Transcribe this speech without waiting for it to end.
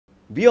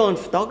We're on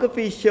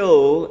photography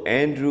show,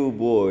 Andrew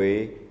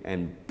Boey,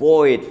 and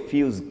boy, it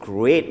feels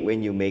great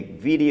when you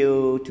make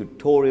video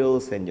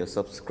tutorials and your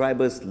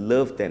subscribers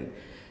love them.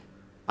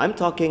 I'm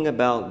talking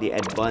about the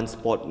advanced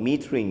spot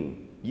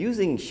metering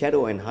using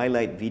shadow and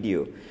highlight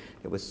video.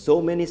 There were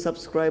so many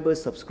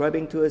subscribers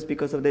subscribing to us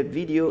because of that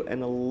video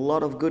and a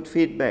lot of good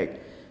feedback.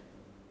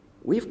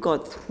 We've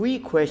got 3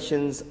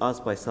 questions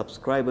asked by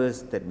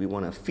subscribers that we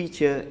want to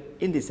feature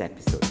in this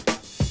episode.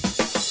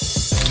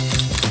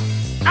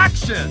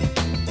 Action!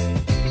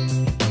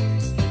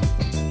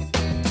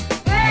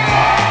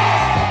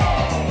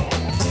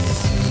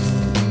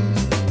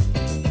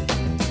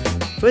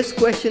 First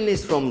question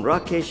is from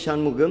Rakesh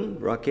Shanmugam.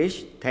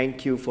 Rakesh,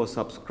 thank you for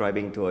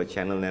subscribing to our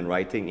channel and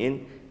writing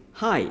in.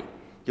 Hi,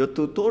 your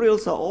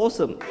tutorials are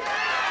awesome.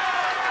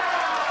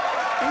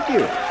 Thank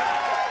you.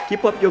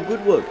 Keep up your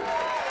good work.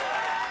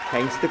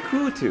 Thanks the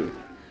crew too.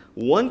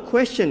 One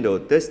question though,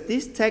 does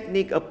this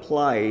technique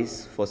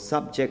applies for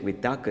subject with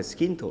darker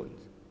skin tones?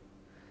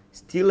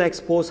 Still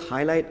exposed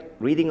highlight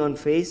reading on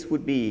face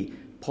would be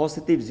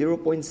positive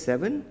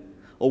 0.7,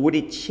 or would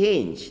it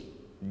change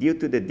due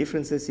to the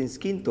differences in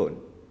skin tone?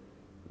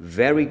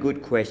 Very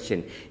good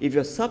question. If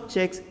your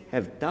subjects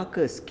have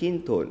darker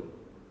skin tone,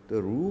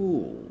 the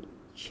rule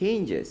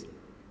changes.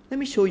 Let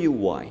me show you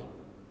why.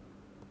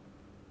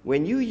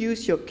 When you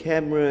use your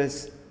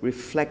camera's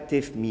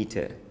reflective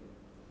meter,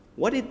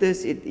 what it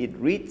does, it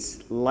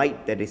reads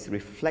light that is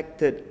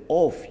reflected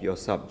off your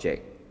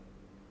subject.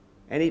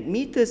 And it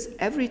meters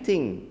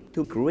everything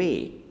to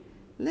gray.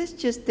 Let's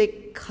just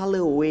take color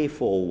away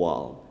for a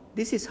while.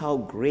 This is how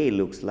gray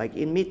looks like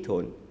in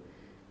midtone.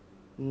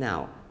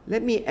 Now,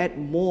 let me add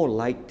more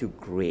light to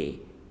gray,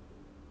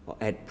 or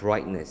add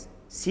brightness.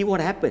 See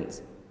what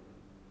happens?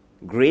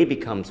 Gray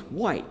becomes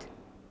white.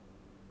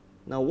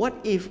 Now, what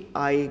if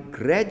I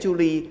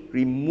gradually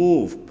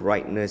remove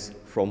brightness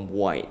from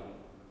white?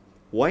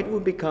 White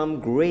will become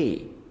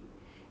gray.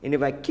 And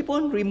if I keep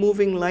on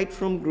removing light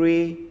from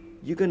gray,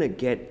 you're going to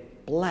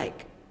get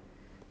black.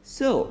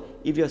 So,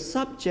 if your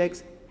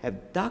subjects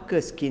have darker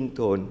skin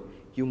tone,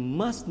 you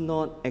must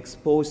not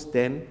expose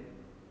them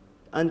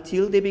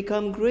until they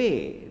become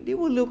gray. They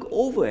will look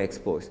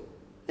overexposed.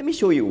 Let me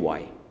show you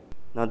why.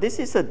 Now this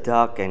is a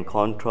dark and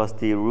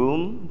contrasty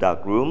room,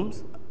 dark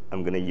rooms.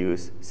 I'm going to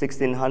use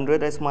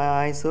 1600 as my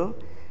ISO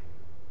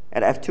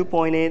at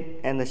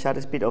f2.8 and the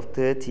shutter speed of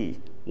 30,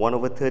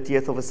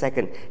 1/30th of a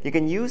second. You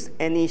can use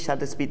any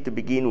shutter speed to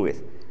begin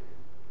with,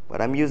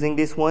 but I'm using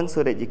this one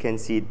so that you can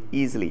see it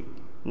easily.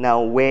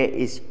 Now, where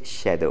is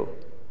shadow?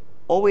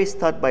 Always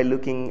start by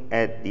looking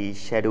at the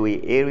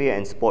shadowy area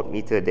and spot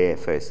meter there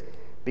first,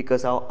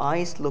 because our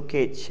eyes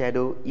locate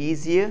shadow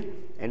easier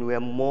and we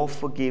are more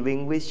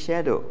forgiving with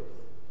shadow.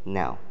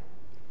 Now,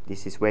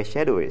 this is where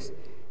shadow is.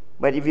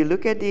 But if you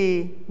look at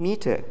the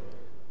meter,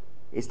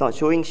 it's not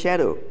showing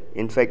shadow.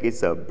 In fact,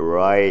 it's a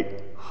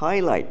bright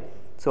highlight.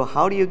 So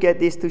how do you get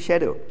this to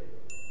shadow?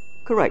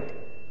 Correct.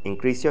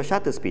 Increase your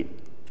shutter speed.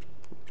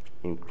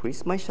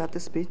 Increase my shutter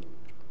speed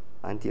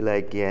until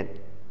I get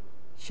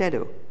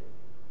shadow.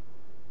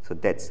 So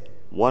that's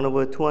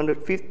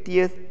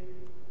 1/250th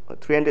or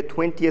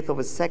 320th of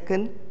a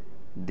second.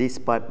 This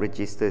part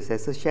registers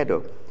as a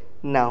shadow.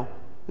 Now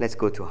let's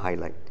go to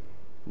highlight.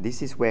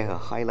 This is where her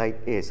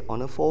highlight is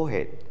on her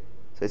forehead.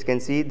 So as you can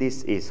see,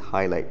 this is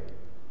highlight.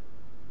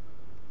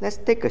 Let's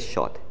take a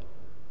shot.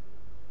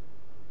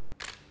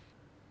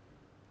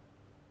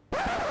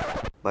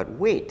 But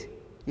wait,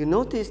 you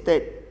notice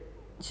that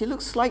she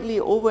looks slightly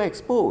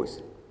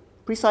overexposed.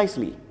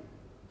 Precisely.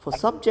 For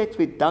subjects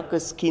with darker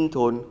skin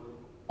tone,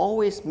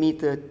 always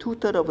meter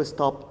 2/3 of a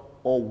stop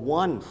or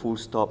 1 full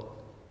stop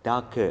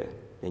darker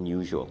than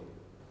usual.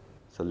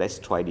 So let's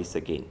try this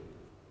again.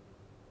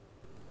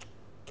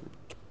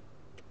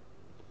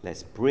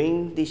 Let's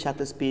bring the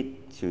shutter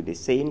speed to the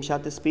same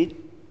shutter speed.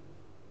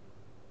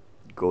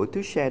 Go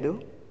to shadow.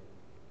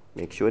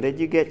 Make sure that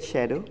you get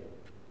shadow.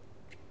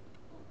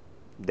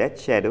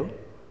 That's shadow.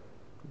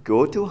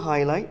 Go to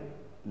highlight.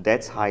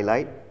 That's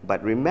highlight.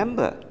 But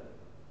remember,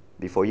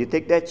 before you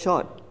take that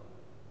shot,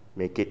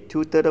 make it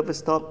 2/3 of a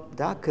stop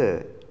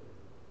darker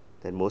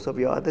than most of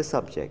your other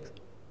subjects.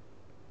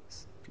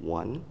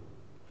 1,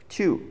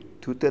 2,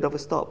 2/3 of a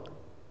stop.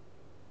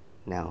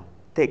 Now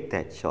take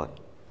that shot.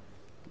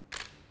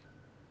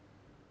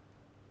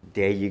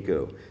 There you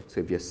go.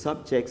 So if your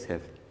subjects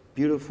have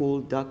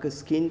beautiful darker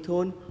skin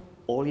tone,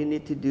 all you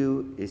need to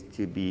do is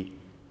to be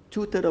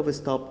 2/3 of a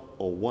stop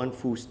or 1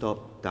 full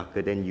stop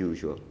darker than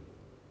usual.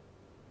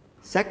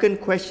 Second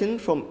question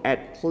from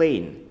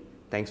 @plane.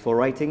 Thanks for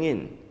writing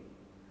in.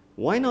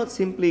 Why not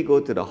simply go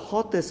to the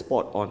hottest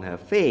spot on her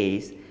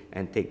face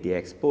and take the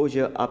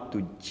exposure up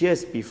to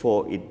just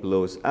before it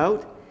blows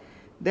out,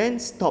 then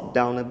stop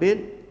down a bit,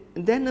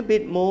 and then a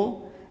bit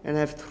more, and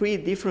have 3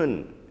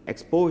 different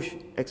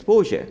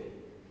exposure.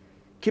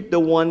 Keep the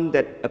one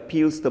that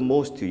appeals the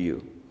most to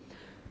you.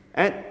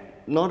 And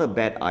not a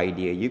bad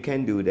idea, you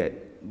can do that.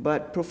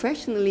 But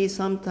professionally,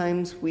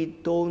 sometimes we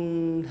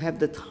don't have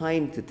the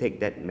time to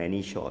take that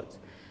many shots.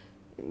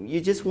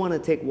 You just want to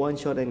take one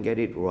shot and get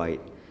it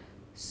right.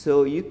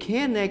 So you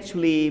can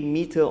actually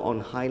meter on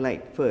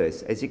highlight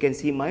first. As you can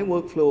see, my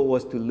workflow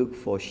was to look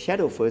for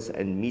shadow first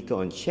and meter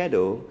on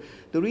shadow.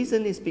 The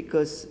reason is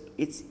because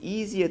it's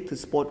easier to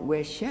spot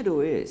where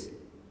shadow is.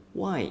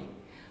 Why?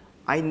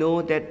 I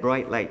know that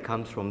bright light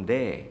comes from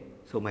there,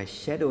 so my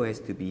shadow has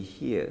to be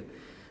here.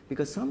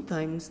 Because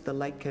sometimes the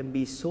light can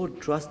be so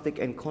drastic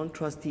and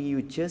contrasty,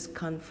 you just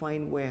can't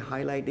find where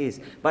highlight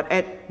is. But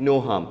at no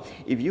harm.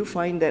 If you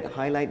find that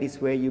highlight is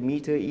where you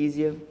meter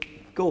easier,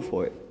 go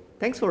for it.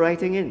 Thanks for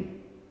writing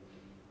in.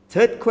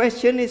 Third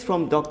question is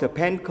from Dr.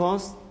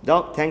 Pencost.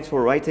 Doc, thanks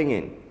for writing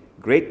in.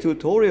 Great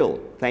tutorial.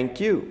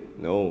 Thank you.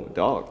 No,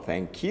 Doc,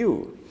 thank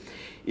you.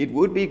 It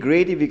would be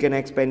great if you can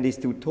expand this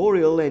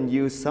tutorial and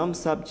use some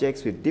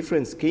subjects with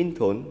different skin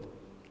tone.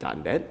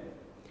 Done that.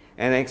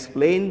 And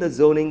explain the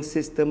zoning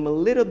system a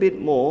little bit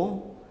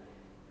more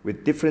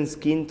with different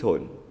skin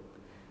tone.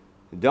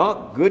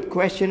 Doc, good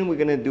question. We're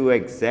going to do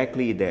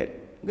exactly that.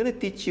 I'm going to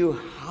teach you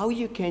how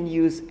you can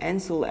use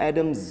Ansel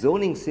Adams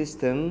Zoning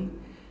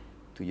System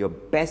to your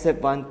best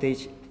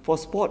advantage for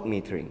spot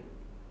metering.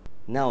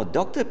 Now,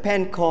 Dr.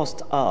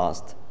 Pencost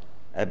asked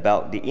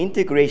about the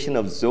integration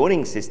of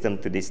zoning system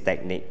to this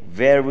technique.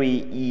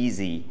 Very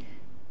easy.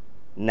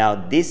 Now,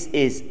 this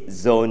is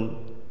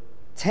zone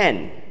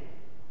 10.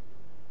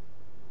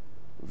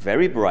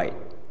 Very bright.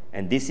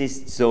 And this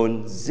is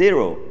zone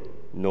 0,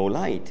 no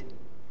light.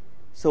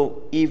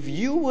 So if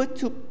you were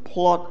to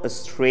plot a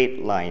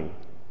straight line,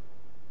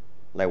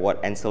 like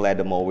what Ansel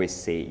Adams always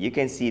say, you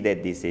can see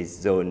that this is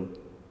zone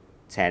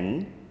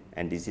 10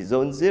 and this is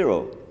zone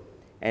 0.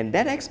 And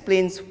that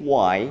explains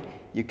why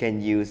you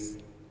can use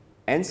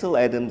Ansel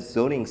Adams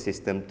Zoning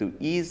System to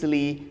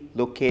easily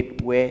locate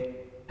where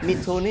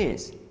midtone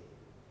is.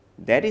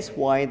 That is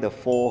why the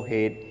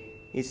forehead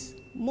is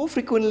more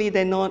frequently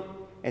than not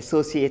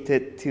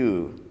associated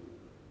to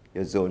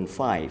your zone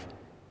 5.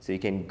 So you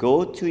can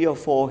go to your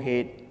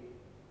forehead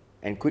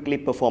and quickly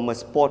perform a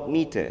spot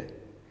meter.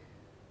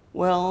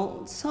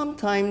 Well,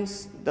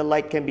 sometimes the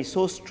light can be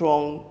so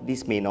strong,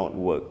 this may not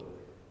work.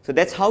 So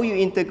that's how you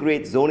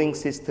integrate zoning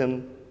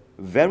system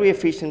very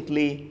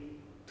efficiently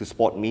to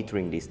spot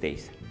metering these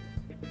days.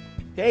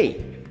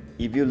 Hey,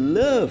 if you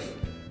love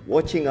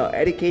watching our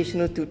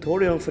educational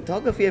tutorial on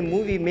photography and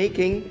movie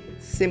making,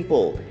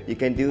 simple. You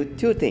can do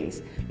two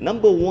things.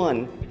 Number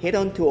one, head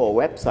on to our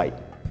website,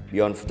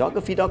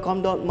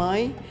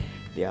 beyondphotography.com.my.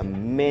 There are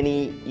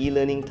many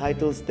e-learning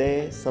titles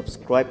there.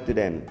 Subscribe to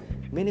them.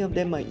 Many of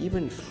them are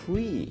even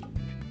free.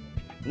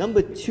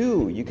 Number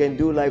two, you can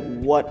do like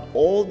what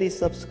all these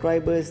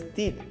subscribers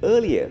did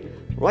earlier.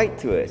 Write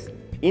to us,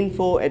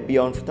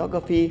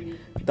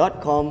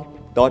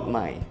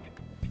 info@beyondphotography.com.my.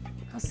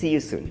 I'll see you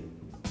soon.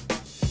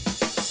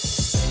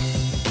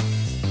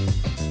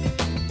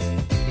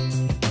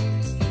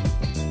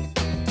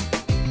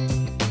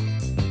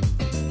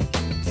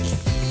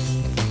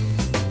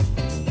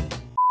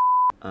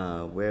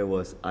 Where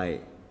was I?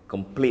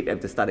 Complete, I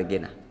have to start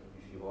again. If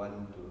you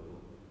want to...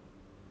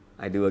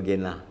 I do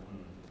again lah.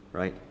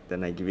 Right?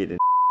 Then I give it a...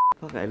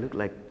 Fuck, I look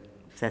like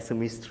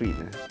Sesame Street.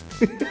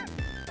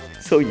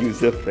 So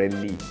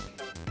user-friendly.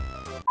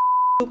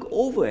 Look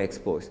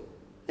overexposed.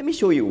 Let me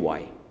show you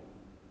why.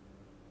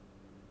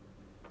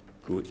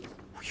 Good.